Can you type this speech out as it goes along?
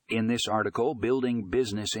In this article, Building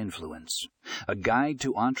Business Influence, a guide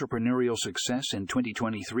to entrepreneurial success in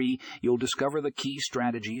 2023, you'll discover the key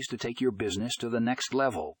strategies to take your business to the next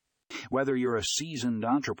level. Whether you're a seasoned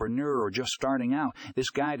entrepreneur or just starting out, this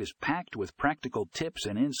guide is packed with practical tips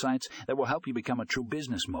and insights that will help you become a true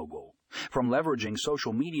business mogul. From leveraging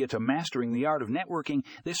social media to mastering the art of networking,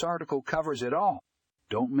 this article covers it all.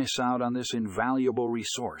 Don't miss out on this invaluable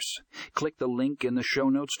resource. Click the link in the show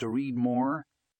notes to read more